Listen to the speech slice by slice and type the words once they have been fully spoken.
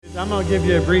I'm going to give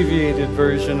you an abbreviated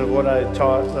version of what I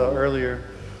taught earlier.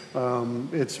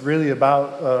 It's really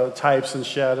about types and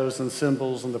shadows and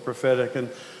symbols and the prophetic. And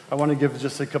I want to give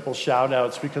just a couple shout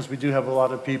outs because we do have a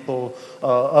lot of people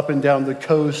up and down the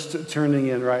coast turning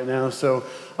in right now. So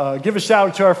give a shout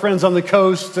out to our friends on the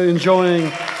coast enjoying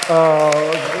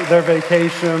their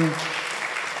vacation.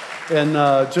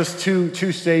 And just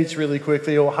two states really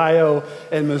quickly, Ohio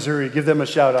and Missouri. Give them a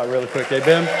shout out really quick. Hey,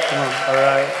 Ben? Come on. All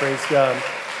right. Praise God.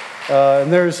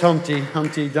 And there's Humpty.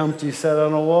 Humpty Dumpty sat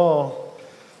on a wall.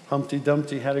 Humpty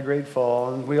Dumpty had a great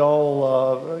fall. And we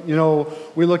all,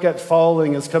 we look at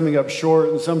falling as coming up short,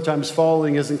 and sometimes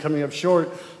falling isn't coming up short.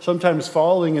 Sometimes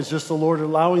falling is just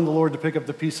allowing the Lord to pick up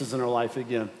the pieces in our life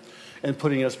again and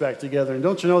putting us back together. And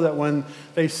don't you know that when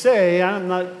they say, I'm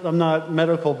not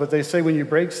medical, but they say when you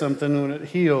break something, when it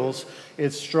heals,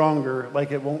 it's stronger.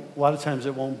 Like it won't, a lot of times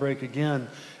it won't break again.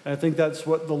 And I think that's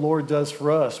what the Lord does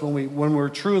for us. When we're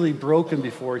truly broken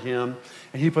before Him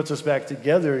and He puts us back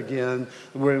together again,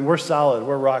 we're solid,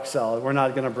 we're rock solid. We're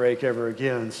not going to break ever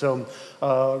again. So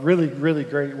really, really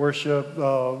great worship,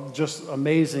 just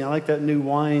amazing. I like that new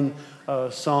wine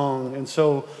song. And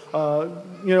so,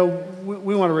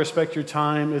 we want to respect your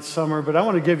time. It's summer, but I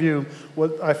want to give you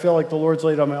what I feel like the Lord's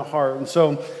laid on my heart. And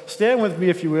so stand with me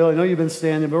if you will. I know you've been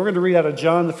standing, but we're going to read out of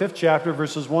John, the 5th chapter,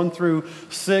 verses 1 through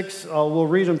 6. We'll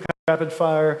read them kind of rapid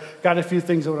fire. Got a few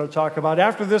things I want to talk about.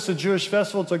 After this, a Jewish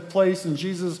festival took place, and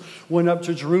Jesus went up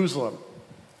to Jerusalem.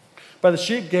 By the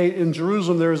sheep gate in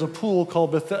Jerusalem, there is a pool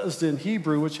called Bethesda in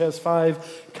Hebrew, which has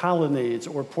 5 colonnades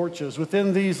or porches.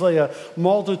 Within these lay a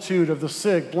multitude of the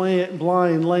sick, blind,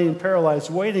 lame,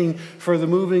 paralyzed, waiting for the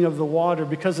moving of the water,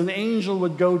 because an angel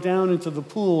would go down into the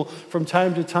pool from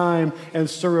time to time and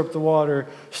stir up the water.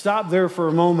 Stop there for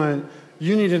a moment.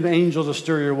 You need an angel to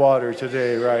stir your water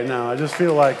today, right now. I just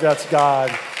feel like that's God.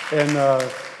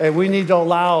 And we need to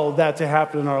allow that to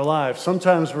happen in our lives.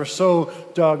 Sometimes we're so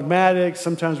dogmatic.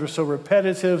 Sometimes we're so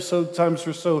repetitive. Sometimes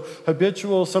we're so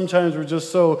habitual. Sometimes we're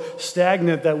just so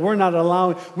stagnant that we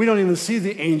don't even see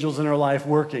the angels in our life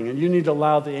working. And you need to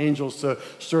allow the angels to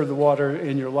stir the water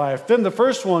in your life. Then the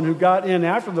first one who got in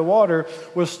after the water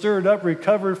was stirred up,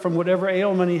 recovered from whatever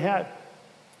ailment he had.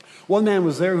 One man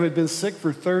was there who had been sick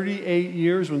for 38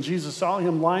 years. When Jesus saw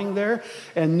him lying there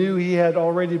and knew he had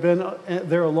already been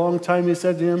there a long time, he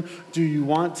said to him, "Do you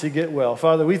want to get well?"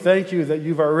 Father, we thank you that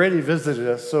you've already visited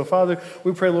us. So, Father,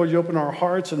 we pray, Lord, you open our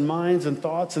hearts and minds and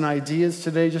thoughts and ideas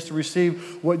today just to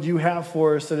receive what you have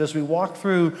for us, that as we walk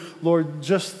through, Lord,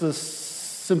 just the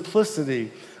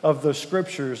simplicity of the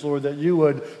scriptures, Lord, that you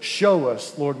would show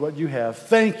us, Lord, what you have.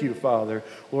 Thank you, Father,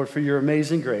 Lord, for your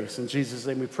amazing grace. In Jesus'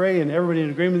 name we pray, and everybody in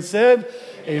agreement said,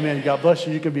 Amen. God bless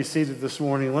you. You can be seated this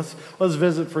morning. Let's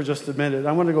visit for just a minute.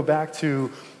 I want to go back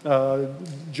to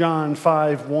John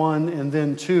 5, 1 and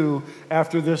then 2.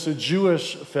 After this, a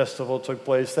Jewish festival took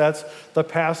place. That's the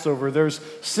Passover. There's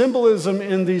symbolism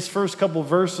in these first couple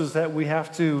verses that we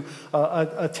have to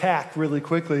attack really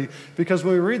quickly, because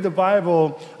when we read the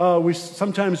Bible, we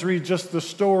sometimes read just the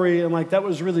story and like that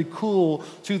was really cool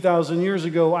 2,000 years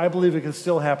ago. I believe it can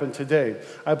still happen today.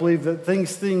 I believe that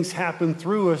things happen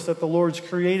through us, that the Lord's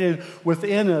created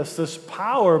within us this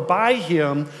power by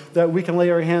Him that we can lay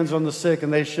our hands on the sick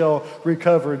and they shall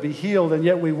recover and be healed. And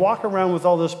yet we walk around with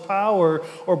all this power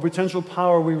or potential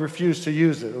power, we refuse to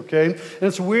use it, okay? And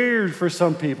it's weird for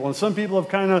some people, and some people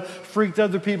have kind of freaked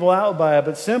other people out by it,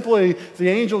 but simply the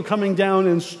angel coming down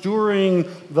and stirring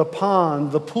the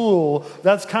pond, the pool,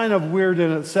 that's kind of weird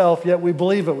in itself, yet we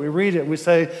believe it, we read it, we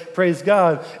say, praise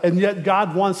God, and yet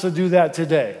God wants to do that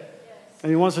today. And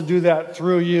He wants to do that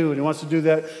through you, and He wants to do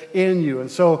that in you.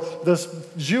 And so this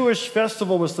Jewish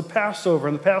festival was the Passover,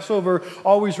 and the Passover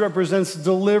always represents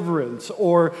deliverance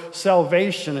or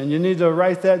salvation. And you need to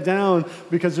write that down,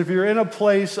 because if you're in a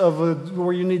place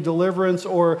where you need deliverance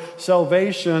or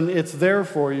salvation, it's there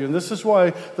for you. And this is why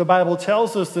the Bible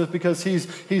tells us this, because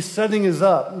He's setting us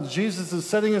up. Jesus is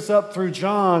setting us up through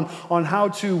John on how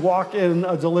to walk in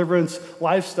a deliverance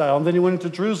lifestyle. And then He went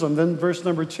into Jerusalem. Then verse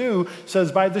number 2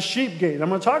 says, by the sheep gate. I'm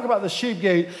going to talk about the sheep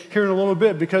gate here in a little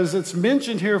bit, because it's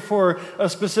mentioned here for a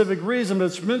specific reason, but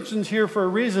it's mentioned here for a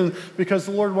reason because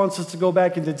the Lord wants us to go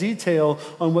back into detail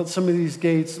on what some of these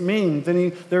gates mean.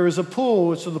 Then there is a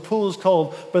pool, so the pool is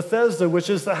called Bethesda, which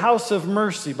is the house of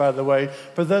mercy, by the way.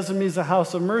 Bethesda means the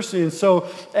house of mercy. And so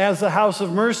as the house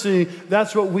of mercy,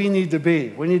 that's what we need to be.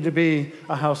 We need to be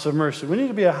a house of mercy. We need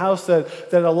to be a house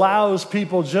that allows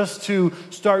people just to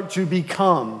start to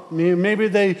become. I mean, maybe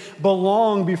they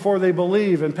belong before they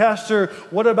believe. And Pastor,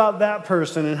 what about that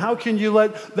person? And how can you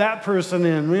let that person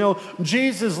in? You know,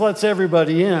 Jesus lets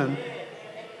everybody in,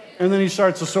 and then He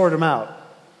starts to sort them out.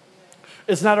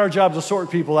 It's not our job to sort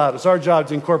people out. It's our job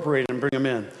to incorporate and bring them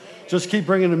in. Just keep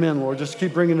bringing them in, Lord. Just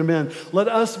keep bringing them in. Let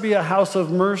us be a house of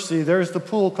mercy. There's the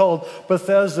pool called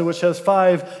Bethesda, which has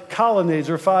 5 colonnades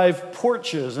or 5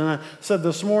 porches. And I said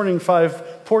this morning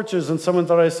 5 porches, and someone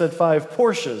thought I said 5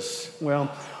 Porsches. Well,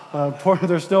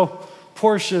 there's no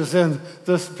Porsches in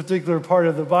this particular part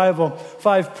of the Bible.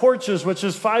 5 porches, which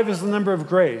is 5 is the number of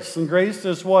grace. And grace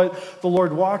is what the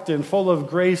Lord walked in, full of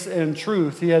grace and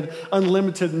truth. He had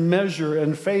unlimited measure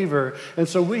and favor. And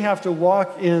so we have to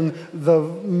walk in the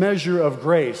measure of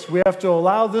grace. We have to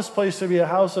allow this place to be a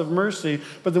house of mercy,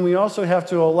 but then we also have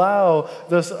to allow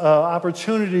this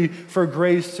opportunity for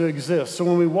grace to exist. So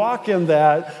when we walk in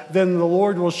that, then the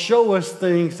Lord will show us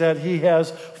things that He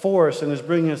has for us and is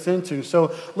bringing us into.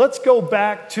 So let's go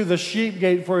back to the sheep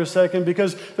gate for a second,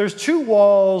 because there's 2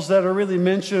 walls that are really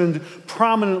mentioned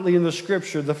prominently in the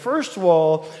scripture. The first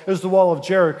wall is the wall of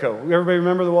Jericho. Everybody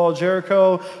remember the wall of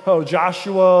Jericho? Oh,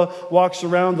 Joshua walks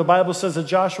around. The Bible says that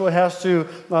Joshua has to,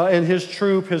 and his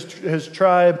troop, his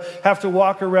tribe, have to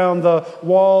walk around the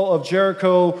wall of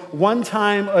Jericho 1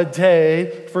 time a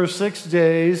day for 6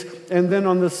 days. And then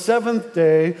on the 7th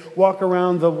day, walk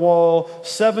around the wall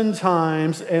 7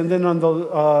 times. And then on the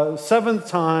 7th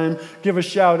time, give a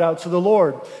shout out to the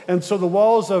Lord. And so the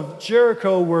walls of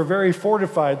Jericho were very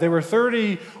fortified. They were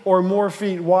 30 or more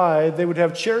feet wide. They would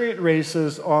have chariot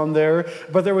races on there,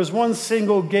 but there was 1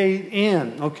 single gate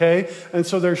in, okay? And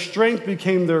so their strength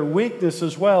became their weakness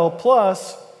as well.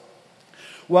 Plus,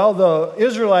 while the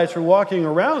Israelites were walking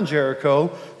around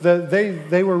Jericho,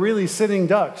 they were really sitting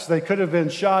ducks. They could have been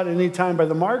shot any time by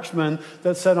the marksman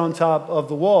that sat on top of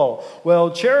the wall. Well,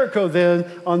 Jericho then,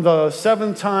 on the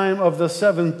 7th time of the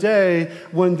 7th day,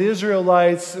 when the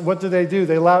Israelites, what did they do?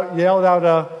 They yelled out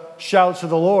a shout to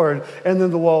the Lord, and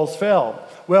then the walls fell.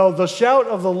 Well, the shout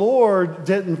of the Lord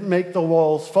didn't make the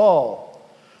walls fall.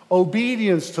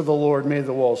 Obedience to the Lord made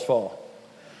the walls fall.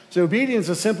 So obedience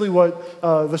is simply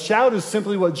the shout is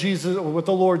simply what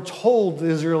the Lord told the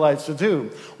Israelites to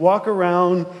do. Walk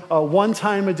around 1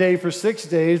 time a day for 6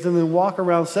 days, and then walk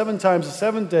around 7 times the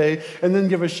 7th day, and then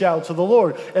give a shout to the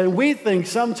Lord. And we think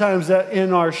sometimes that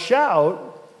in our shout,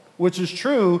 which is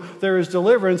true, there is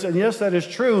deliverance, and yes, that is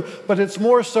true, but it's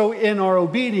more so in our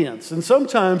obedience. And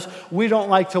sometimes we don't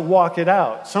like to walk it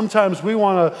out. Sometimes we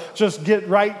want to just get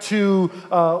right to,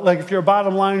 like if you're a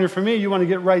bottom liner for me, you want to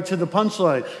get right to the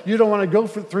punchline. You don't want to go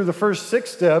through the first 6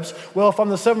 steps. Well, if on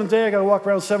the 7th day I got to walk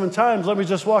around 7 times, let me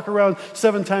just walk around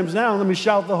 7 times now, and let me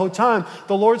shout the whole time.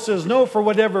 The Lord says no for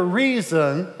whatever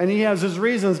reason, and He has His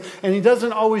reasons, and He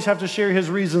doesn't always have to share His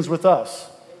reasons with us.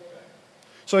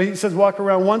 So He says walk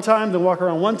around 1 time, then walk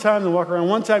around 1 time, then walk around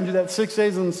 1 time, do that 6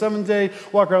 days, and the 7th day,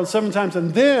 walk around 7 times,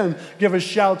 and then give a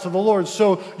shout to the Lord.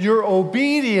 So your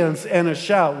obedience and a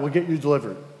shout will get you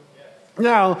delivered.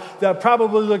 Now, that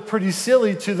probably looked pretty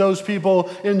silly to those people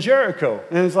in Jericho.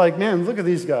 And it's like, man, look at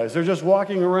these guys. They're just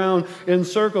walking around in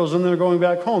circles and they're going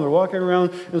back home. They're walking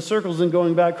around in circles and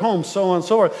going back home, so on and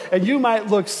so forth. And you might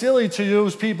look silly to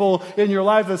those people in your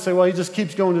life that say, well, he just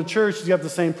keeps going to church. He's got the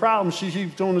same problem. She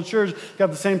keeps going to church.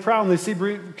 Got the same problem.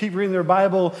 They keep reading their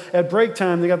Bible at break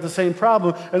time. They got the same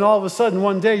problem. And all of a sudden,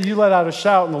 one day, you let out a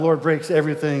shout and the Lord breaks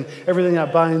everything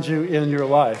that binds you in your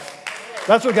life.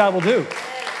 That's what God will do.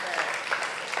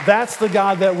 That's the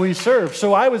God that we serve.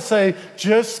 So I would say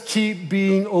just keep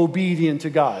being obedient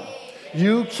to God.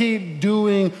 You keep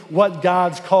doing what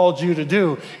God's called you to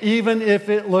do, even if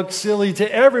it looks silly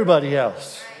to everybody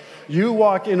else. You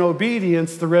walk in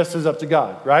obedience, the rest is up to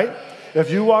God, right? If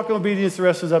you walk in obedience, the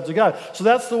rest is up to God. So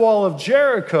that's the wall of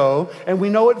Jericho, and we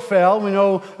know it fell. We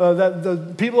know that the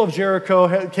people of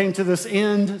Jericho came to this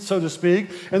end, so to speak.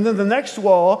 And then the next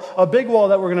wall, a big wall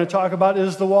that we're going to talk about,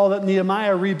 is the wall that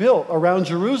Nehemiah rebuilt around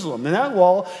Jerusalem. And that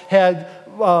wall had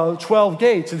 12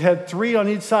 gates. It had 3 on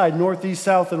each side, north, east,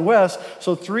 south, and west.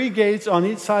 So 3 gates on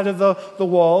each side of the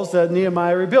walls that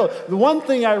Nehemiah rebuilt. The one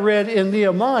thing I read in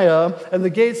Nehemiah, and the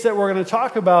gates that we're going to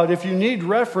talk about, if you need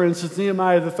reference, it's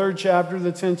Nehemiah, the 3rd chapter,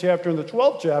 the 10th chapter, and the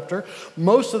 12th chapter.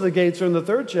 Most of the gates are in the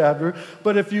 3rd chapter.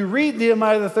 But if you read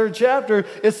Nehemiah, the 3rd chapter,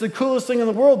 it's the coolest thing in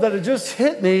the world that it just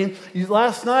hit me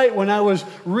last night when I was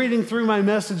reading through my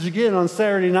message again on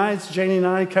Saturday nights. Janie and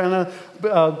I kind of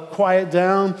quiet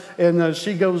down, and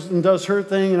she goes and does her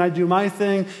thing, and I do my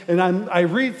thing, and I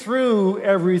read through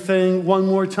everything one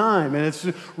more time, and it's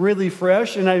really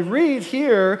fresh. And I read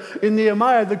here in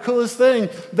Nehemiah the coolest thing,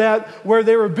 that where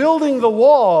they were building the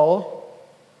wall,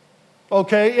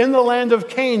 okay, in the land of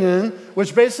Canaan,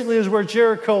 which basically is where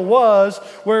Jericho was,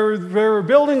 where they were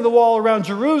building the wall around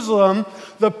Jerusalem,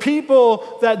 the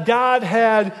people that God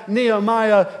had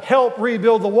Nehemiah help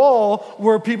rebuild the wall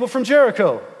were people from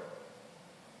Jericho.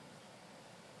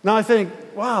 Now I think,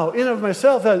 wow, in and of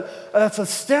myself, that's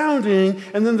astounding.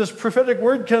 And then this prophetic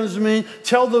word comes to me,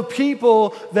 tell the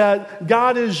people that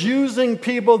God is using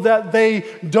people that they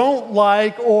don't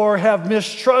like or have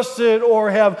mistrusted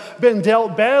or have been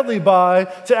dealt badly by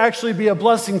to actually be a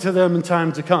blessing to them in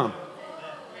time to come.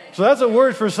 So that's a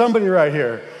word for somebody right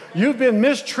here. You've been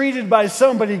mistreated by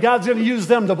somebody, God's going to use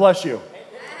them to bless you.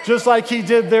 Just like he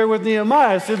did there with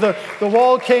Nehemiah. See, the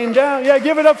wall came down. Yeah,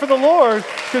 give it up for the Lord,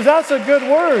 because that's a good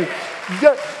word.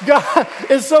 God,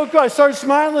 it's so cool. I started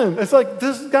smiling. It's like,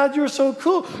 God, you're so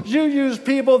cool. You use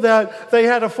people that they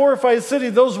had a fortified city,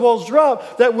 those walls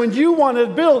dropped, that when you wanted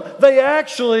to build, they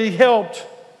actually helped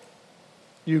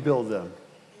you build them.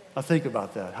 Now think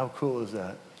about that. How cool is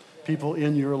that? People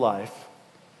in your life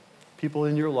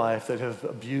that have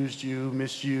abused you,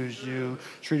 misused you,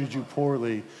 treated you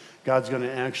poorly, God's going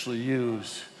to actually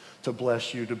use to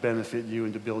bless you, to benefit you,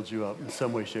 and to build you up in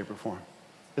some way, shape, or form.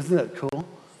 Isn't that cool,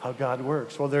 how God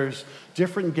works? Well, there's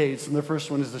different gates, and the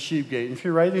first one is the sheep gate. And if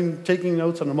you're taking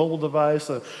notes on a mobile device,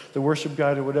 the worship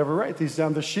guide or whatever, write these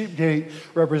down. The sheep gate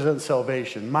represents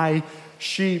salvation. My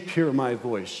sheep hear my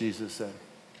voice, Jesus said.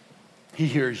 He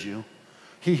hears you.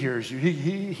 He hears you.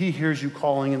 He hears you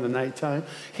calling in the nighttime.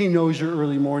 He knows your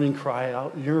early morning cry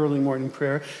out, your early morning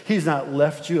prayer. He's not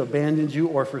left you, abandoned you,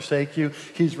 or forsake you.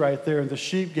 He's right there. And the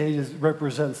sheep gate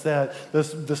represents that,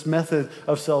 this method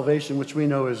of salvation, which we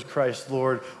know is Christ,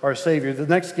 Lord, our Savior. The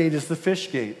next gate is the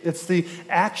fish gate. It's the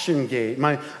action gate.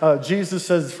 Jesus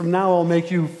says, from now I'll make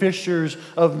you fishers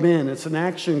of men. It's an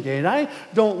action gate. I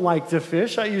don't like to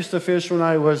fish. I used to fish when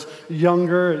I was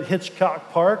younger at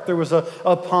Hitchcock Park. There was a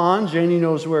pond. Janie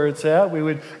knows where it's at. We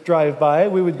would drive by.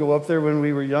 We would go up there when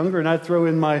we were younger, and I'd throw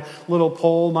in my little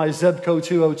pole, my Zebco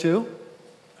 202,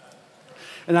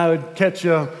 and I would catch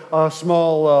a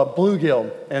small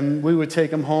bluegill, and we would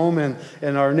take them home, and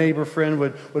our neighbor friend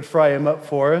would fry them up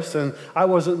for us. And I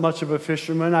wasn't much of a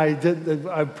fisherman.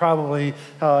 I probably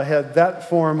had that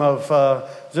form of I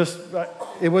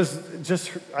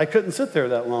couldn't sit there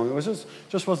that long. It was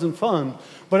just wasn't fun.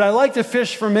 But I like to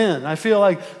fish for men. I feel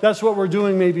like that's what we're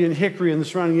doing maybe in Hickory and the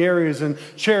surrounding areas, and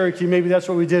Cherokee. Maybe that's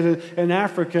what we did in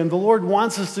Africa. And the Lord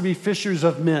wants us to be fishers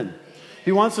of men.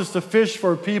 He wants us to fish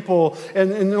for people.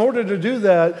 And in order to do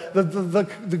that,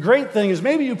 the great thing is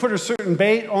maybe you put a certain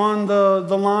bait on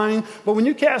the line, but when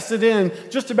you cast it in,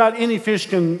 just about any fish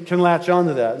can latch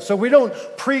onto that. So we don't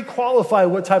pre-qualify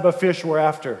what type of fish we're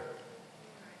after.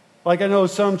 Like I know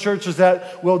some churches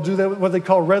that will do that, what they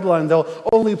call redline. They'll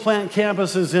only plant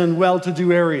campuses in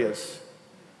well-to-do areas.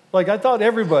 Like I thought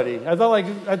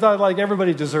like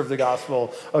everybody deserved the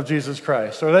gospel of Jesus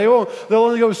Christ. Or they'll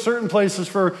only go certain places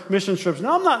for mission trips.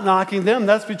 Now I'm not knocking them.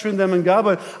 That's between them and God.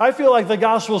 But I feel like the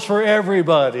gospel's for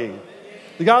everybody.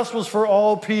 The gospel's for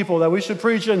all people, that we should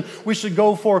preach and we should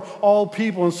go for all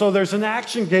people. And so there's an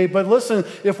action gate. But listen,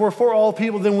 if we're for all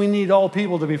people, then we need all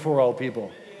people to be for all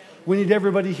people. We need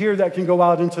everybody here that can go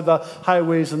out into the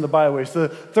highways and the byways. The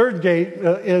third gate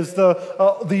is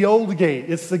the old gate.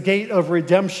 It's the gate of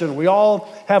redemption. We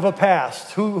all have a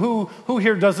past. Who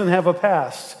here doesn't have a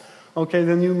past? Okay,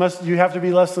 then you have to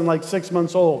be less than like 6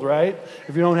 months old, right?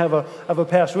 If you don't have a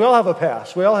past. We all have a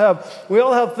past. We all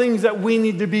have things that we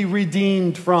need to be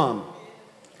redeemed from.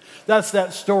 That's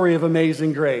that story of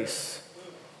amazing grace.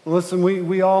 Listen,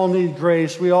 we all need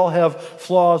grace. We all have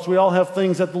flaws. We all have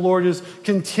things that the Lord is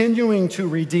continuing to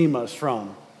redeem us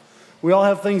from. We all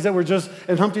have things that were just,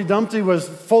 and Humpty Dumpty was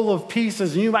full of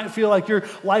pieces, and you might feel like your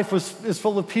life is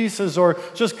full of pieces or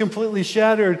just completely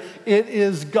shattered. It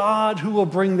is God who will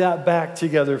bring that back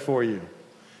together for you.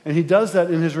 And he does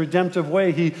that in his redemptive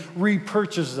way. He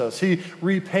repurchases us. He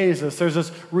repays us. There's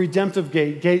this redemptive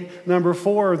gate. Gate number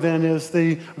 4 then is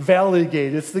the valley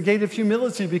gate. It's the gate of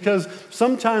humility, because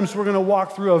sometimes we're going to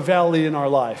walk through a valley in our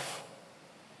life.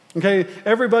 Okay,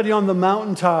 everybody on the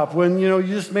mountaintop, when you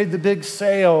just made the big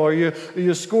sale, or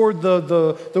you scored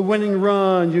the winning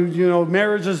run,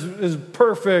 marriage is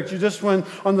perfect. You just went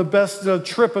on the best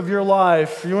trip of your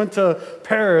life. You went to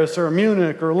Paris or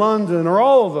Munich or London or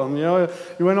all of them.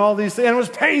 You went all these things, and it was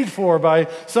paid for by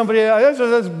somebody.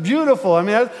 That's beautiful. I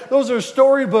mean, those are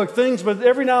storybook things. But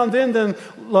every now and then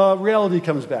reality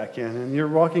comes back in, and you're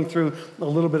walking through a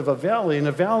little bit of a valley. And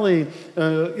a valley,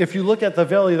 if you look at the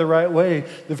valley the right way,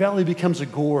 the valley becomes a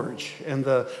gorge, and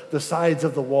the sides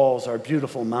of the walls are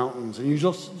beautiful mountains. And you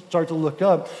just start to look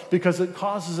up, because it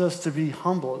causes us to be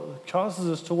humble. It causes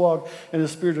us to walk in a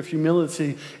spirit of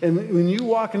humility. And when you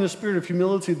walk in a spirit of humility,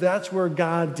 that's where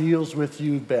God deals with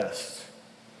you best.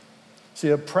 See,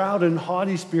 a proud and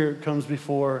haughty spirit comes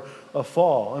before a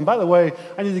fall. And by the way,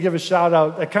 I need to give a shout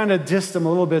out. I kind of dissed them a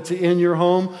little bit to In Your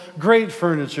Home. Great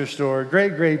furniture store,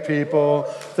 great people.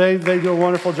 They do a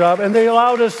wonderful job. And they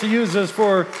allowed us to use this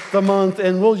for the month,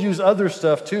 and we'll use other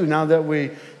stuff too now that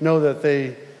we know that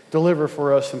they deliver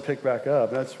for us and pick back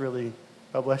up. That's really,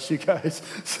 God bless you guys.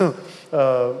 So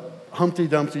Humpty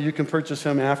Dumpty, you can purchase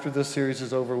him after this series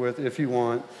is over with if you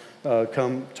want.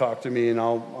 Come talk to me and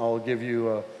I'll give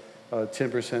you a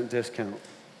 10% discount.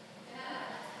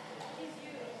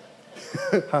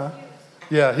 Huh?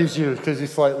 Yeah, he's used because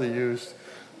he's slightly used.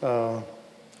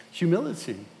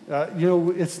 Humility.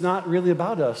 It's not really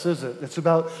about us, is it? It's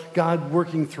about God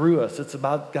working through us. It's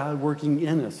about God working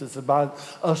in us. It's about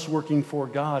us working for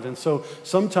God. And so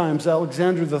sometimes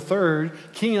Alexander III,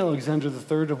 King Alexander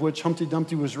III, of which Humpty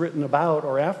Dumpty was written about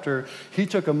or after, he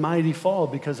took a mighty fall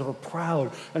because of a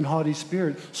proud and haughty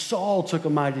spirit. Saul took a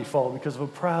mighty fall because of a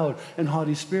proud and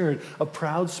haughty spirit. A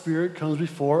proud spirit comes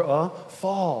before a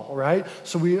fall, right?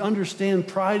 So we understand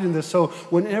pride in this. So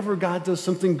whenever God does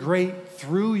something great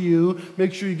through you,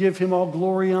 make sure you give him all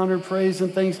glory, honor, praise,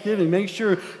 and thanksgiving. Make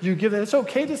sure you give that. It's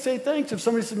okay to say thanks. If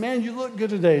somebody says, man, you look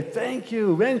good today, thank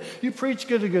you. Man, you preach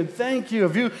good, thank you.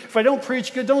 If I don't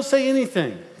preach good, don't say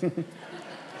anything.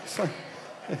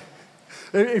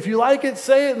 If you like it,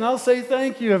 say it, and I'll say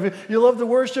thank you. If you love the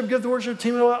worship, give the worship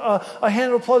team a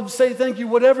hand of applause, say thank you,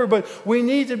 whatever. But we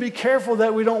need to be careful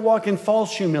that we don't walk in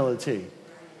false humility.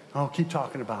 Oh, keep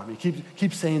talking about me.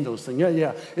 Keep saying those things.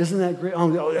 Yeah. Isn't that great?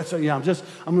 I'm going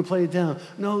to play it down.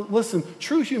 No, listen,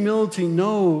 true humility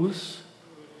knows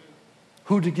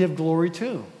who to give glory to,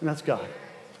 and that's God.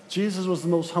 Jesus was the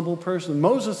most humble person.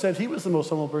 Moses said he was the most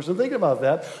humble person. Think about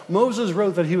that. Moses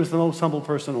wrote that he was the most humble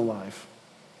person alive.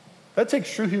 That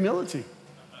takes true humility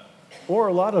or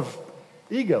a lot of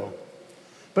ego.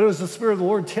 But it was the Spirit of the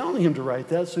Lord telling him to write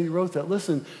that, so he wrote that.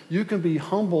 Listen, you can be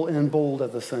humble and bold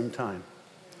at the same time.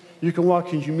 You can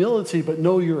walk in humility but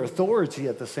know your authority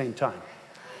at the same time.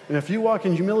 And if you walk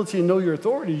in humility and know your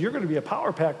authority, you're going to be a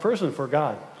power-packed person for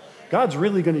God. God's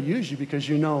really going to use you because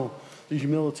you know the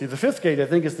humility. The fifth gate, I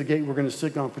think, is the gate we're going to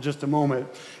stick on for just a moment,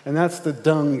 and that's the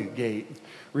dung gate.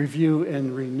 Review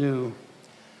and renew.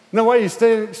 Now, why are you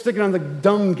sticking on the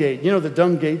dung gate? You know the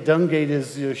dung gate. Dung gate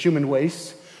is human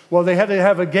waste. Well, they had to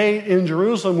have a gate in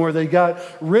Jerusalem where they got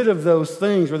rid of those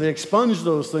things, where they expunged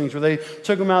those things, where they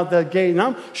took them out that gate. And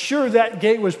I'm sure that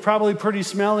gate was probably pretty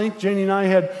smelly. Janie and I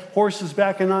had horses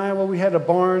back in Iowa. We had a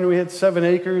barn. We had 7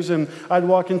 acres, and I'd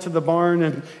walk into the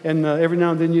barn, and every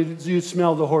now and then you'd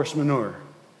smell the horse manure.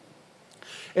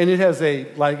 And it has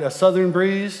a southern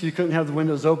breeze. You couldn't have the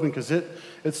windows open because it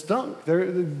stunk.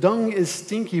 The dung is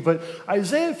stinky. But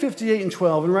Isaiah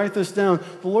 58:12, and write this down,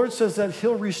 the Lord says that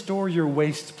he'll restore your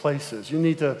waste places. You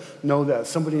need to know that.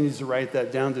 Somebody needs to write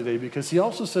that down today, because he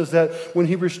also says that when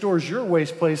he restores your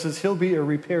waste places, he'll be a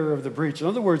repairer of the breach. In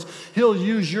other words, he'll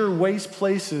use your waste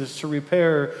places to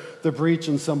repair the breach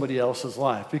in somebody else's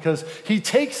life, because he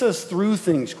takes us through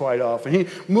things quite often. He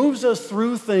moves us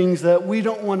through things that we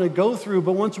don't want to go through,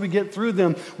 but once we get through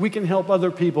them, we can help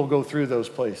other people go through those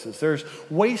places. There's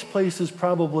waste places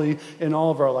probably in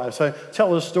all of our lives. I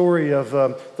tell a story of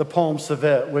the palm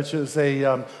civet, which is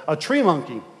a tree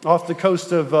monkey off the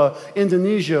coast of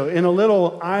Indonesia in a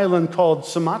little island called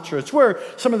Sumatra. It's where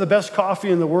some of the best coffee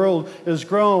in the world is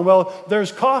grown. Well,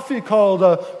 there's coffee called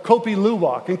Kopi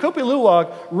Luwak, and Kopi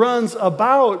Luwak runs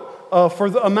about, for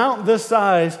the amount this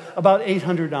size, about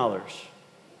 $800.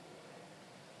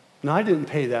 Now, I didn't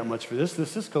pay that much for this.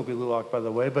 This is Kopi Luwak, by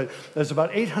the way, but there's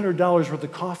about $800 worth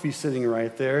of coffee sitting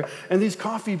right there. And these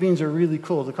coffee beans are really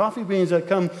cool. The coffee beans that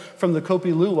come from the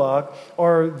Kopi Luwak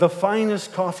are the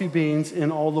finest coffee beans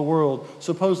in all the world,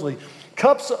 supposedly.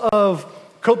 Cups of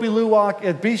Kopi Luwak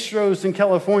at bistros in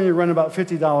California run about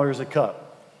 $50 a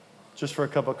cup, just for a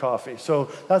cup of coffee.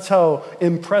 So that's how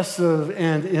impressive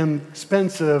and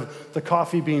inexpensive the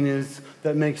coffee bean is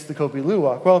that makes the Kopi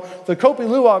Luwak. Well, the Kopi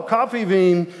Luwak coffee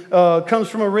bean comes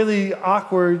from a really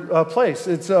awkward place.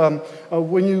 It's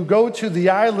when you go to the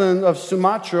island of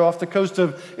Sumatra off the coast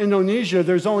of Indonesia,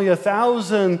 there's only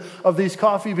 1,000 of these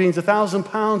coffee beans, 1,000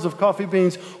 pounds of coffee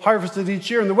beans harvested each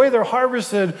year. And the way they're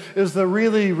harvested is the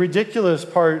really ridiculous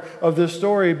part of this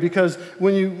story, because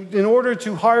in order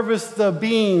to harvest the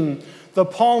bean, the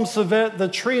palm civet, the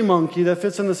tree monkey that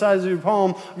fits in the size of your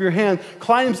palm of your hand,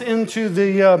 climbs into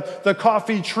the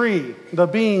coffee tree, the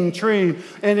bean tree,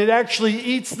 and it actually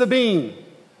eats the bean.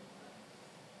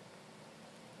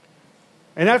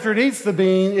 And after it eats the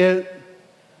bean, it,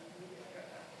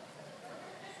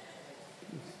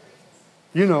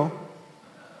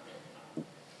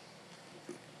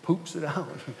 poops it out.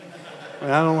 I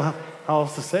don't know how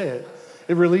else to say it.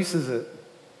 It releases it.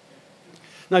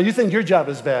 Now, you think your job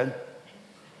is bad.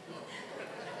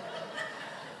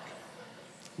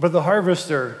 But the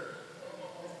harvester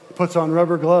puts on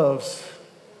rubber gloves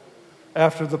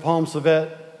after the palm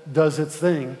civet does its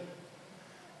thing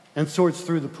and sorts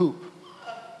through the poop.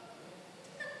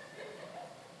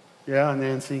 Yeah,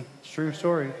 Nancy, it's a true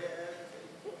story.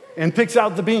 And picks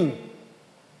out the bean.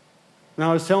 Now,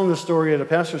 I was telling this story at a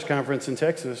pastor's conference in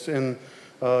Texas in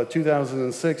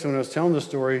 2006. When I was telling the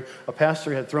story, a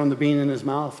pastor had thrown the bean in his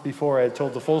mouth before I had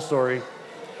told the full story.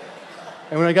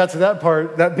 And when I got to that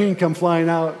part, that bean come flying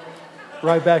out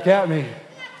right back at me.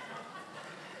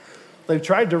 They've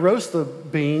tried to roast the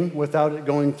bean without it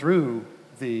going through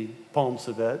the palm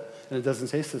civet, and it doesn't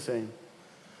taste the same.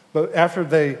 But after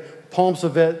the palm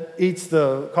civet eats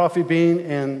the coffee bean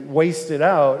and wastes it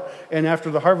out, and after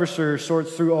the harvester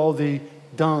sorts through all the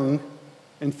dung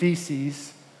and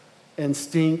feces and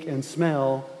stink and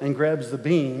smell and grabs the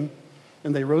bean,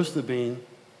 and they roast the bean,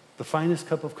 the finest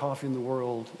cup of coffee in the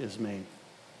world is made.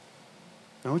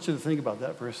 I want you to think about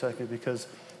that for a second, because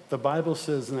the Bible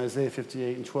says in Isaiah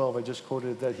 58:12, I just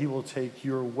quoted, that he will take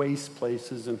your waste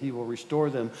places and he will restore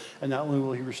them. And not only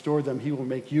will he restore them, he will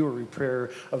make you a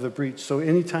repairer of the breach. So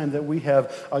anytime that we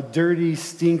have a dirty,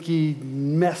 stinky,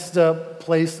 messed up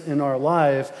place in our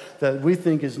life that we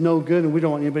think is no good and we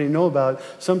don't want anybody to know about,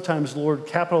 sometimes the Lord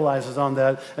capitalizes on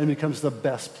that and it becomes the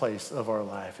best place of our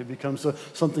life. It becomes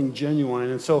something genuine.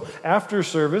 And so after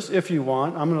service, if you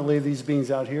want, I'm going to lay these beans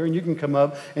out here and you can come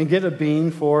up and get a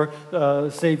bean for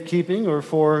safekeeping or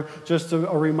for just a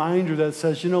reminder that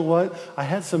says, you know what, I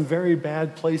had some very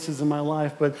bad places in my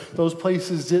life, but those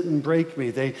places didn't break me.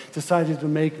 They decided to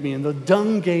make me. And the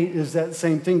dung gate is that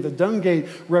same thing. The dung gate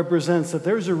represents that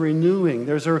there's a renewing,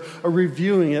 there's a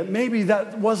reviewing. That maybe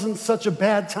that wasn't such a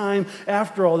bad time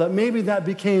after all, that maybe that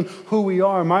became who we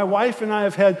are. My wife and I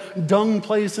have had dung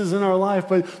places in our life,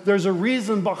 but there's a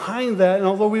reason behind that. And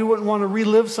although we wouldn't want to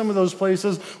relive some of those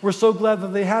places, we're so glad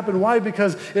that they happened. Why?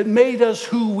 Because it made us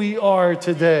who we are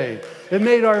today. It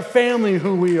made our family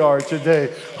who we are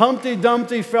today. Humpty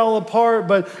Dumpty fell apart,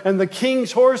 and the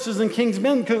king's horses and king's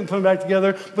men couldn't put them back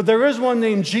together. But there is one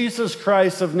named Jesus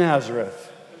Christ of Nazareth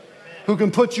who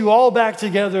can put you all back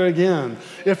together again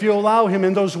if you allow him.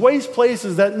 In those waste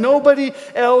places that nobody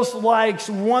else likes,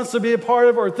 wants to be a part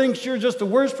of, or thinks you're just the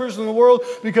worst person in the world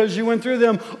because you went through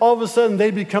them, all of a sudden they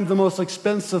become the most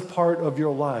expensive part of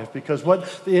your life, because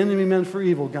what the enemy meant for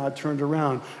evil, God turned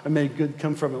around and made good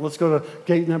come from it. Let's go to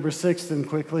gate number 6 then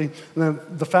quickly.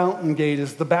 The fountain gate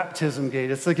is the baptism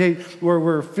gate. It's the gate where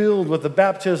we're filled with the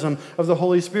baptism of the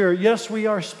Holy Spirit. Yes, we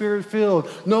are Spirit-filled.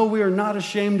 No, we are not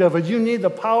ashamed of it. You need the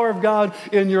power of God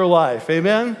in your life.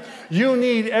 Amen? You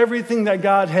need everything that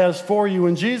God has for you.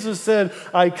 And Jesus said,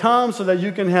 I come so that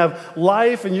you can have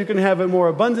life and you can have it more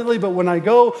abundantly. But when I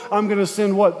go, I'm going to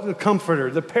send what? The Comforter,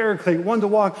 the Paraclete, one to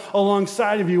walk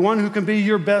alongside of you, one who can be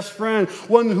your best friend,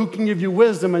 one who can give you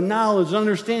wisdom and knowledge,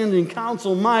 understanding,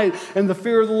 counsel, might, and the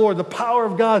fear of the Lord. The power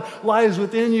of God lies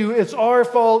within you. It's our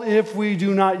fault if we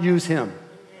do not use him.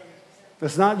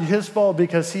 It's not his fault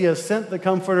because he has sent the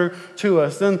Comforter to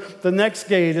us. Then the next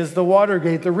gate is the water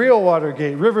gate, the real water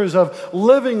gate, rivers of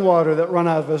living water that run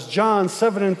out of us. John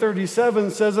 7:37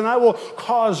 says, and I will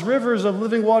cause rivers of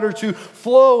living water to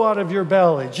flow out of your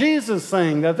belly. Jesus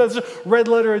saying that. That's a red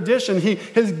letter edition. He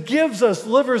gives us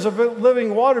rivers of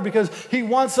living water because he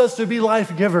wants us to be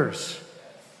life givers.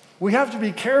 We have to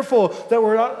be careful that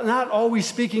we're not always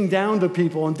speaking down to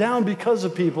people and down because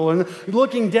of people and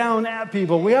looking down at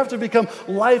people. We have to become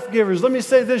life givers. Let me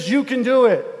say this, you can do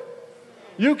it.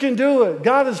 You can do it.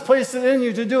 God has placed it in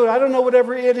you to do it. I don't know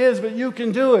whatever it is, but you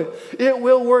can do it. It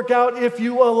will work out if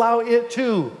you allow it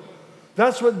to.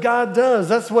 That's what God does.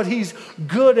 That's what he's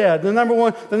good at. The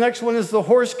next one is the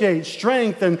horse gate,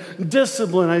 strength and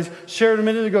discipline. I shared a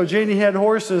minute ago, Janie had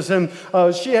horses, and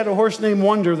she had a horse named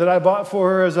Wonder that I bought for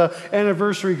her as an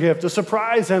anniversary gift, a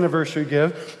surprise anniversary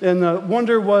gift. And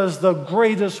Wonder was the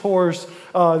greatest horse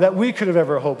that we could have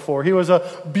ever hoped for. He was a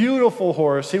beautiful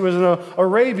horse. He was an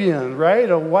Arabian, right?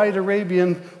 A white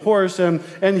Arabian horse. And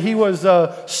he was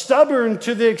stubborn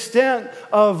to the extent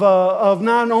of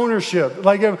non-ownership.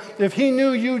 Like if he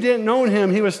knew you didn't own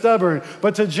him, he was stubborn.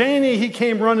 But to Janie, he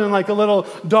came running like a little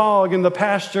dog in the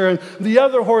pasture. And the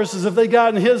other horses, if they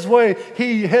got in his way,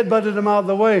 he headbutted them out of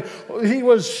the way. He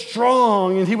was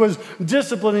strong and he was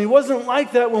disciplined. He wasn't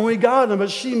like that when we got him,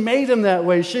 but she made him that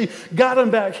way. She got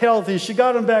him back healthy. She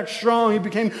got him back strong. He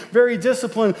became very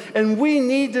disciplined. And we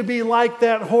need to be like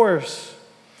that horse,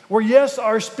 where yes,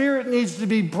 our spirit needs to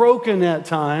be broken at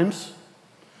times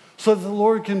so that the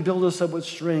Lord can build us up with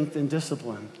strength and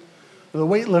discipline. The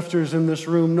weightlifters in this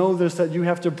room know this, that you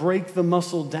have to break the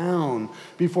muscle down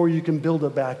before you can build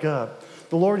it back up.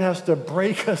 The Lord has to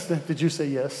break us. Did you say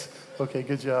yes? Okay,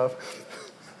 good job.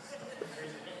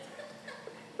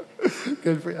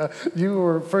 Good for you. You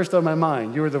were first on my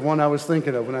mind. You were the one I was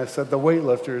thinking of when I said the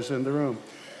weightlifters in the room.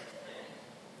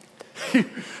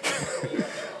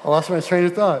 I lost my train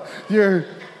of thought.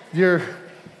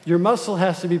 Your muscle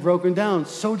has to be broken down.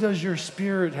 So does your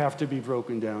spirit have to be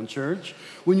broken down, church.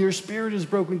 When your spirit is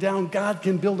broken down, God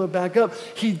can build it back up.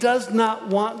 He does not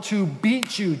want to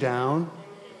beat you down.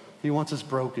 He wants us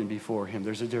broken before him.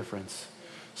 There's a difference.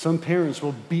 Some parents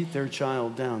will beat their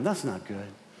child down. That's not good.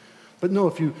 But no,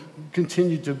 if you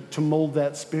continue to mold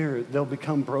that spirit, they'll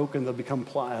become broken. They'll become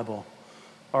pliable.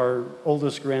 Our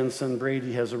oldest grandson,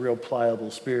 Brady, has a real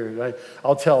pliable spirit.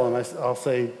 I'll tell him, I'll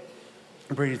say,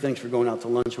 Brady, thanks for going out to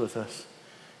lunch with us.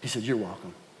 He said, you're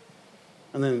welcome.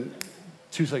 And then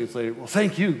 2 seconds later, well,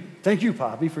 thank you. Thank you,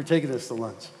 Poppy, for taking us to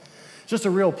lunch. Just a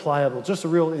real pliable, just a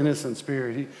real innocent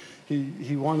spirit.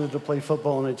 He wanted to play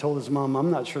football, and I told his mom,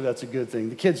 I'm not sure that's a good thing.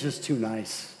 The kid's just too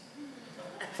nice.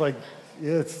 It's like,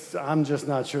 I'm just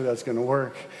not sure that's going to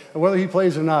work. And whether he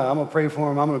plays or not, I'm going to pray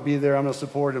for him. I'm going to be there. I'm going to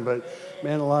support him. But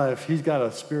man alive, he's got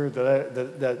a spirit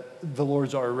that the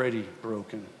Lord's already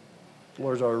broken. The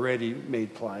Lord's already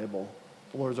made pliable.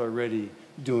 The Lord's already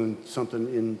doing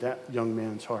something in that young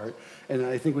man's heart. And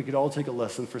I think we could all take a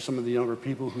lesson for some of the younger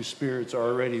people whose spirits are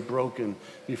already broken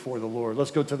before the Lord.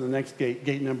 Let's go to the next gate,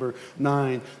 gate number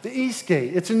 9, the East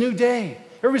Gate. It's a new day.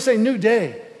 Everybody say new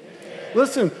day.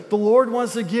 Listen, the Lord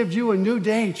wants to give you a new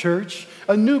day, church,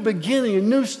 a new beginning, a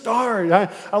new start.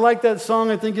 I like that song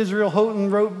I think Israel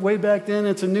Houghton wrote way back then.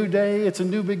 It's a new day, it's a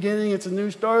new beginning, it's a new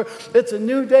start, it's a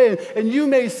new day. And you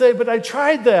may say, but I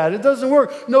tried that, it doesn't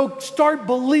work. No, start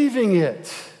believing it.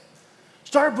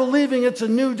 Start believing it's a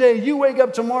new day. You wake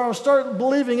up tomorrow, start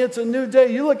believing it's a new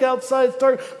day. You look outside,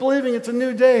 start believing it's a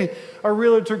new day. Our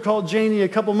realtor called Janie a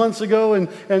couple months ago,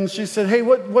 and she said, hey,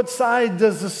 what side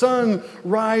does the sun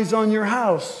rise on your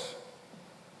house?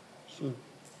 So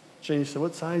Janie said,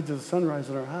 what side does the sun rise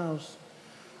on our house?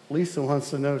 Lisa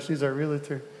wants to know. She's our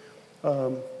realtor.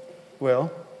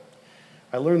 Well,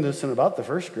 I learned this in about the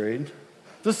first grade.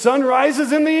 The sun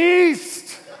rises in the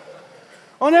east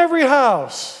on every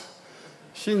house.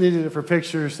 She needed it for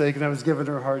picture's sake, and I was giving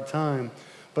her a hard time.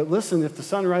 But listen, if the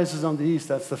sun rises on the east,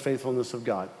 that's the faithfulness of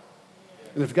God.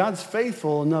 And if God's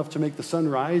faithful enough to make the sun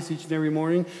rise each and every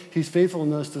morning, he's faithful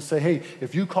enough to say, hey,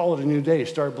 if you call it a new day,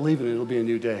 start believing it'll be a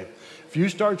new day. If you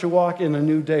start to walk in a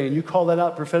new day and you call that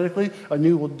out prophetically, a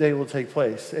new day will take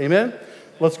place. Amen?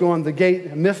 Let's go on the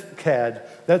gate, Mifkad.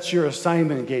 That's your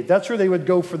assignment gate. That's where they would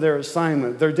go for their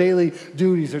assignment, their daily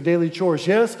duties, their daily chores.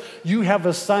 Yes, you have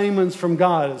assignments from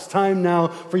God. It's time now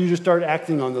for you to start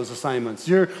acting on those assignments.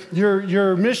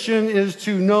 Your mission is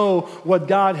to know what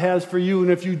God has for you.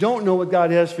 And if you don't know what God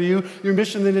has for you, your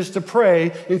mission then is to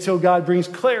pray until God brings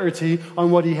clarity on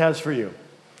what he has for you.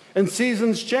 And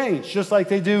seasons change, just like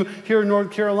they do here in North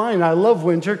Carolina. I love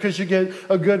winter because you get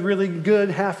a really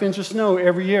good half-inch of snow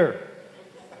every year.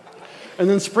 And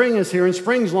then spring is here, and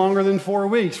spring's longer than 4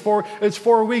 weeks. It's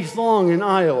 4 weeks long in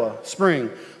Iowa,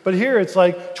 spring. But here it's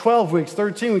like 12 weeks,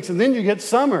 13 weeks, and then you get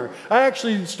summer. I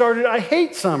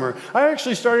hate summer. I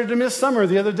actually started to miss summer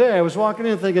the other day. I was walking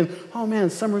in thinking, oh man,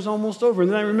 summer's almost over.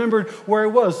 And then I remembered where I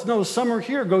was. No, summer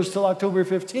here goes till October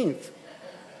 15th.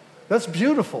 That's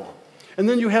beautiful. And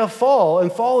then you have fall,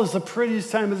 and fall is the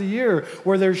prettiest time of the year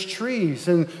where there's trees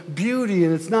and beauty,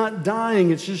 and it's not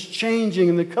dying, it's just changing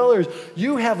in the colors.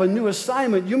 You have a new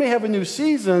assignment. You may have a new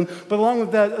season, but along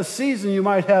with that season, you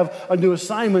might have a new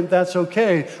assignment. That's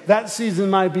okay. That season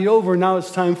might be over. Now it's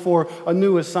time for a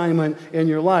new assignment in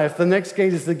your life. The next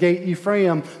gate is the gate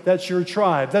Ephraim. That's your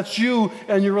tribe. That's you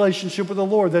and your relationship with the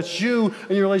Lord. That's you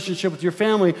and your relationship with your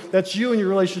family. That's you and your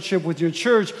relationship with your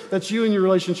church. That's you and your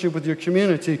relationship with your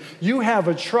community. You have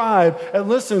a tribe, and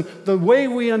listen, the way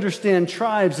we understand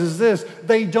tribes is this: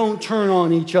 they don't turn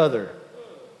on each other.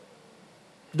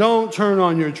 Don't turn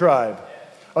on your tribe.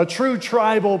 A true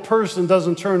tribal person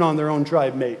doesn't turn on their own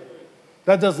tribe mate.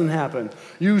 That doesn't happen.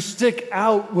 You stick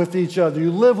out with each other.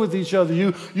 You live with each other.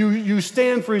 You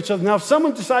stand for each other. Now, if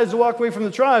someone decides to walk away from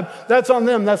the tribe, that's on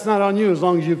them. That's not on you, as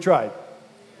long as you've tried.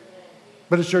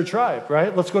 But it's your tribe,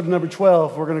 right? Let's go to number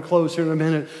 12. We're going to close here in a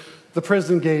minute. The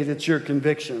prison gate, it's your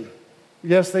conviction.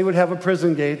 Yes, they would have a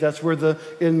prison gate. That's where the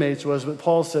inmates was. But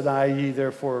Paul said, I ye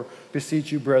therefore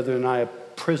beseech you, brethren, I a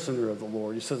prisoner of the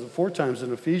Lord. He says it 4 times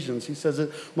in Ephesians. He says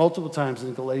it multiple times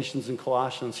in Galatians and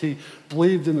Colossians. He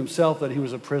believed in himself that he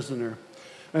was a prisoner.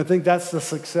 And I think that's the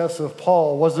success of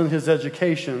Paul. It wasn't his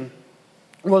education.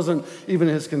 It wasn't even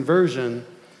his conversion.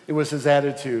 It was his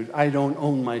attitude. I don't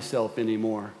own myself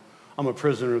anymore. I'm a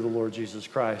prisoner of the Lord Jesus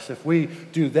Christ. If we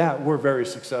do that, we're very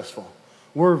successful.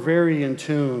 We're very in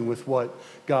tune with what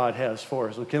God has for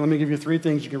us. Okay, let me give you 3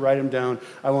 things. You can write them down.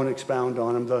 I won't expound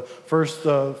on them. The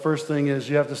first thing is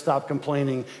you have to stop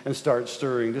complaining and start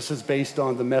stirring. This is based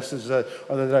on the message that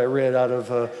I read out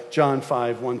of John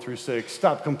 5, 1 through 6.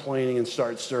 Stop complaining and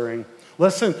start stirring.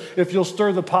 Listen, if you'll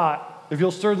stir the pot, if you'll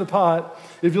stir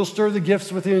the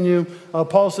gifts within you,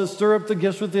 Paul says, stir up the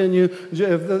gifts within you.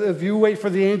 If you wait for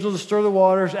the angels to stir the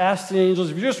waters, ask the angels.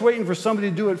 If you're just waiting for somebody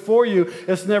to do it for you,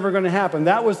 it's never going to happen.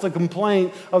 That was the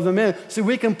complaint of the men. See,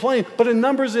 we complain, but in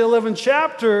Numbers, the 11th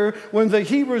chapter, when the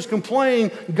Hebrews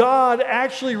complained, God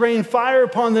actually rained fire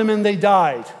upon them and they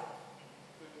died.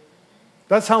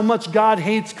 That's how much God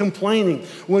hates complaining.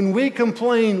 When we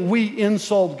complain, we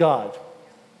insult God.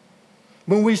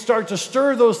 When we start to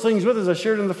stir those things with us, I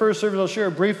shared in the first service, I'll share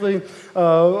it briefly.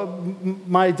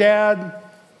 My dad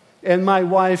and my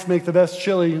wife make the best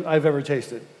chili I've ever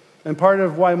tasted. And part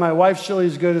of why my wife's chili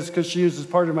is good is because she uses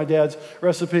part of my dad's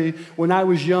recipe. When I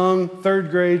was young,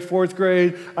 3rd grade, 4th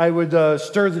grade, I would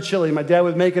stir the chili. My dad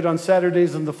would make it on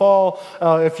Saturdays in the fall.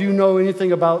 If you know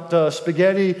anything about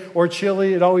spaghetti or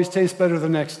chili, it always tastes better the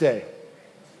next day.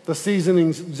 The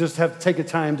seasonings just have to take a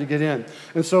time to get in.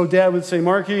 And so Dad would say,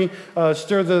 Marky,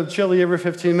 stir the chili every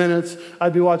 15 minutes.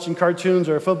 I'd be watching cartoons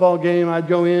or a football game. I'd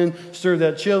go in, stir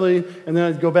that chili, and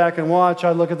then I'd go back and watch.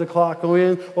 I'd look at the clock, go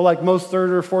in. Well, like most 3rd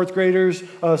or 4th graders,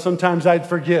 sometimes I'd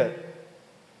forget.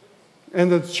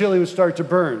 And the chili would start to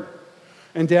burn.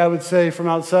 And Dad would say from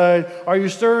outside, are you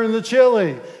stirring the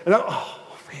chili? And I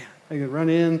could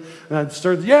run in, and I'd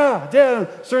stir, yeah, Dad,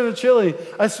 I'm stirring the chili.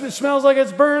 It smells like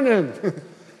it's burning.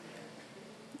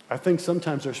 I think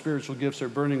sometimes our spiritual gifts are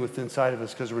burning within inside of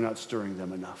us because we're not stirring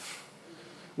them enough.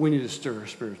 We need to stir our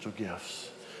spiritual gifts.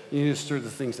 You need to stir the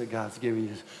things that God's giving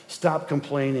you. Stop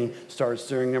complaining, start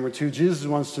stirring. Number 2, Jesus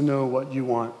wants to know what you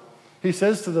want. He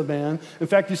says to the man, in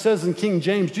fact, he says in King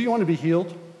James, do you want to be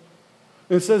healed?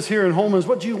 And it says here in Holman's,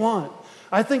 what do you want?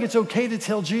 I think it's okay to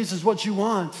tell Jesus what you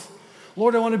want.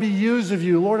 Lord, I want to be used of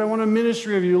you. Lord, I want a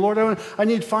ministry of you. Lord, I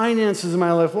need finances in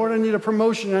my life. Lord, I need a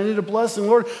promotion. I need a blessing.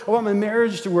 Lord, I want my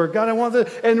marriage to work. God, I want that.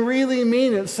 And really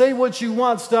mean it. Say what you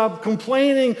want. Stop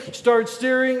complaining. Start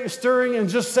stirring, and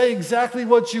just say exactly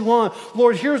what you want.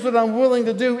 Lord, here's what I'm willing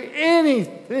to do.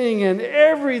 Anything and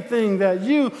everything that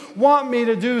you want me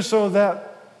to do so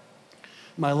that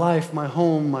my life, my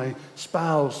home, my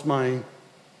spouse, my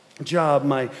job,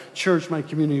 my church, my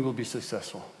community will be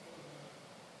successful.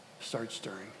 Start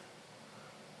stirring.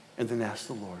 And then ask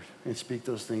the Lord and speak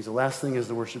those things. The last thing as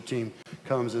the worship team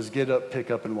comes is get up, pick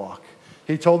up, and walk.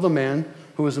 He told the man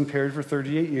who was impaired for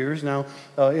 38 years. Now,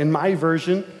 in my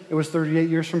version, it was 38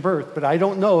 years from birth. But I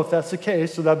don't know if that's the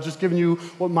case, so I'm just giving you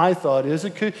what my thought is. He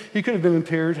could have been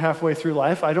impaired halfway through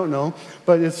life. I don't know.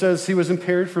 But it says he was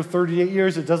impaired for 38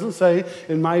 years. It doesn't say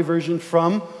in my version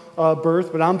from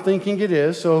birth, but I'm thinking it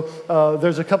is. So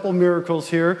there's a couple miracles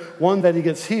here. 1, that he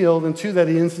gets healed, and 2, that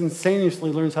he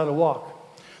instantaneously learns how to walk.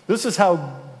 This is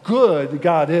how good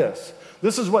God is.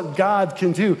 This is what God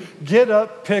can do. Get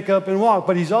up, pick up, and walk.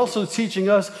 But he's also teaching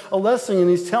us a lesson, and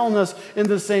he's telling us in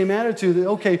the same attitude that,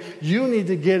 okay, you need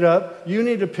to get up, you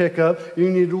need to pick up, you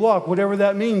need to walk. Whatever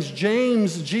that means.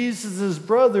 James, Jesus'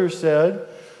 brother, said,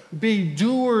 be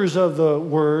doers of the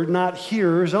word, not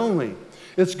hearers only.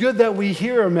 It's good that we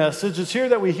hear a message. It's here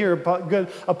that we hear a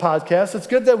podcast. It's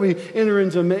good that we enter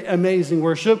into amazing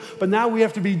worship. But now we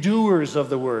have to be doers of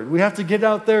the word. We have to get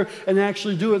out there and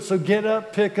actually do it. So get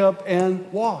up, pick up,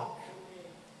 and walk.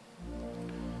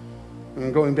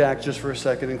 And going back just for a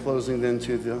second and closing then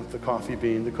to the coffee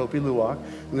bean, the Kopi Luwak.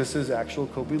 And this is actual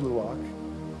Kopi Luwak.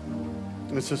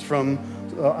 And this is from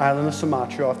the island of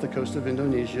Sumatra off the coast of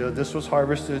Indonesia. This was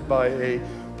harvested by a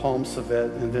palm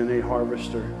civet and then a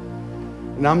harvester.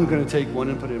 And I'm going to take one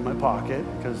and put it in my pocket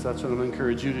because that's what I'm going to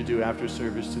encourage you to do after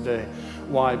service today.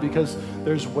 Why? Because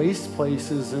there's waste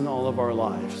places in all of our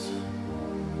lives.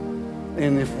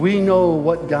 And if we know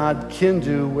what God can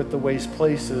do with the waste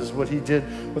places, what he did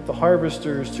with the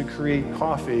harvesters to create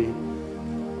coffee,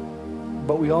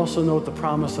 but we also know the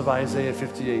promise of Isaiah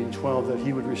 58:12 that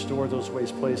he would restore those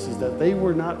waste places, that they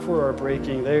were not for our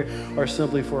breaking, they are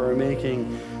simply for our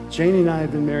making. Janie and I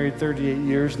have been married 38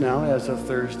 years now as of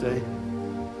Thursday.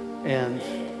 And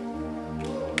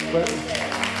thank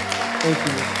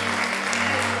you.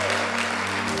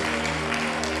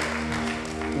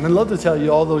 And I'd love to tell you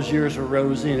all those years were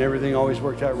rosy and everything always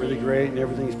worked out really great and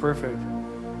everything's perfect.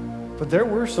 But there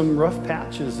were some rough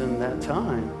patches in that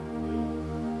time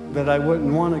that I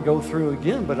wouldn't want to go through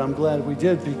again, but I'm glad we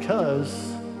did, because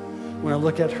when I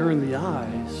look at her in the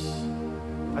eyes,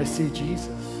 I see Jesus.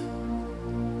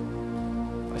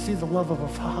 I see the love of a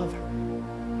father.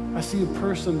 I see a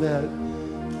person that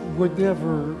would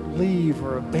never leave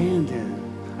or abandon.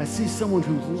 I see someone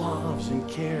who loves and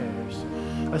cares.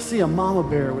 I see a mama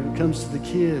bear when it comes to the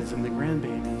kids and the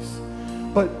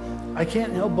grandbabies. But I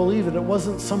can't help believe it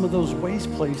wasn't some of those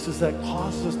waste places that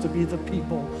caused us to be the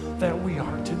people that we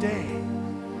are today.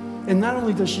 And not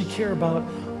only does she care about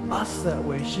us that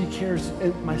way, she cares,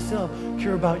 and myself,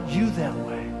 care about you that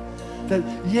way. That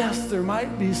yes, there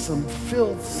might be some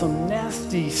filth, some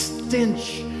nasty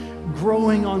stench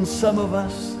growing on some of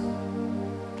us.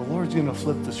 The Lord's going to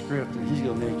flip the script and he's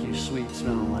going to make you sweet,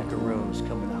 smelling like a rose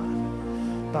coming out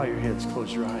of it. Bow your heads,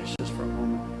 close your eyes just for a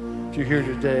moment. If you're here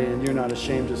today and you're not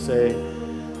ashamed to say,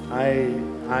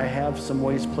 I have some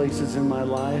waste places in my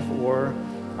life, or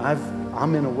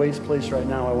I'm in a waste place right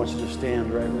now, I want you to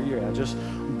stand right where you're at. Just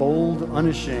bold,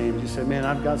 unashamed. You say, man,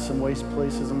 I've got some waste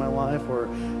places in my life, or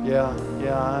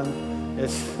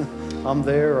I'm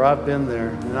there, or I've been there,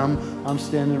 and I'm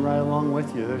standing right along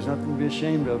with you. There's nothing to be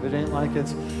ashamed of. It ain't like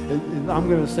I'm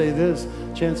going to say this.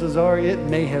 Chances are it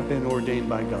may have been ordained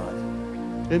by God.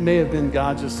 It may have been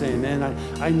God just saying, man,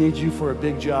 I need you for a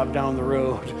big job down the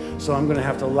road, so I'm going to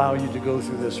have to allow you to go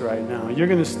through this right now. You're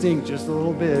going to stink just a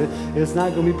little bit. It's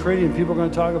not going to be pretty, and people are going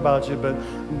to talk about you, but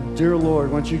dear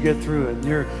Lord, once you get through it,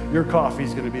 your coffee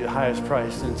is going to be the highest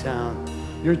price in town.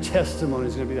 Your testimony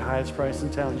is going to be the highest price in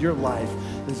town. Your life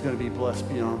is going to be blessed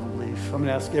beyond belief. I'm going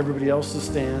to ask everybody else to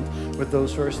stand with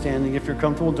those who are standing. If you're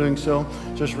comfortable doing so,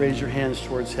 just raise your hands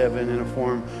towards heaven in a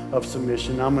form of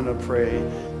submission. I'm going to pray.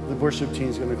 The worship team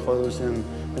is going to close in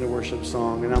a worship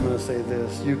song, and I'm going to say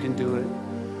this. You can do it.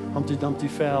 Humpty Dumpty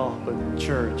fell, but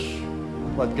church,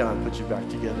 let God put you back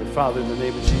together. Father, in the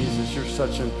name of Jesus, you're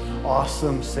such an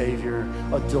awesome Savior,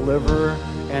 a deliverer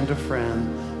and a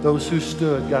friend. Those who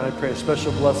stood, God, I pray a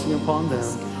special blessing upon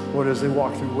them, Lord, as they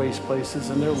walk through waste places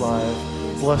in their life.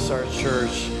 Bless our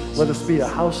church. Let us be a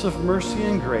house of mercy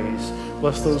and grace.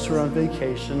 Bless those who are on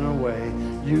vacation and away.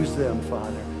 Use them,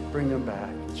 Father. Bring them back.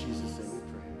 In Jesus' name we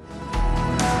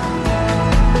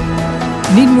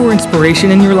pray. Need more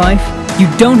inspiration in your life? You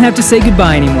don't have to say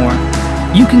goodbye anymore.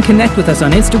 You can connect with us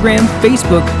on Instagram,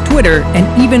 Facebook, Twitter,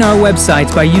 and even our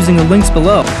websites by using the links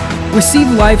below. Receive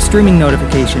live streaming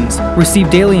notifications, receive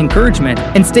daily encouragement,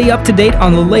 and stay up to date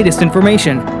on the latest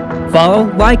information.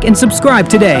 Follow, like, and subscribe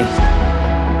today.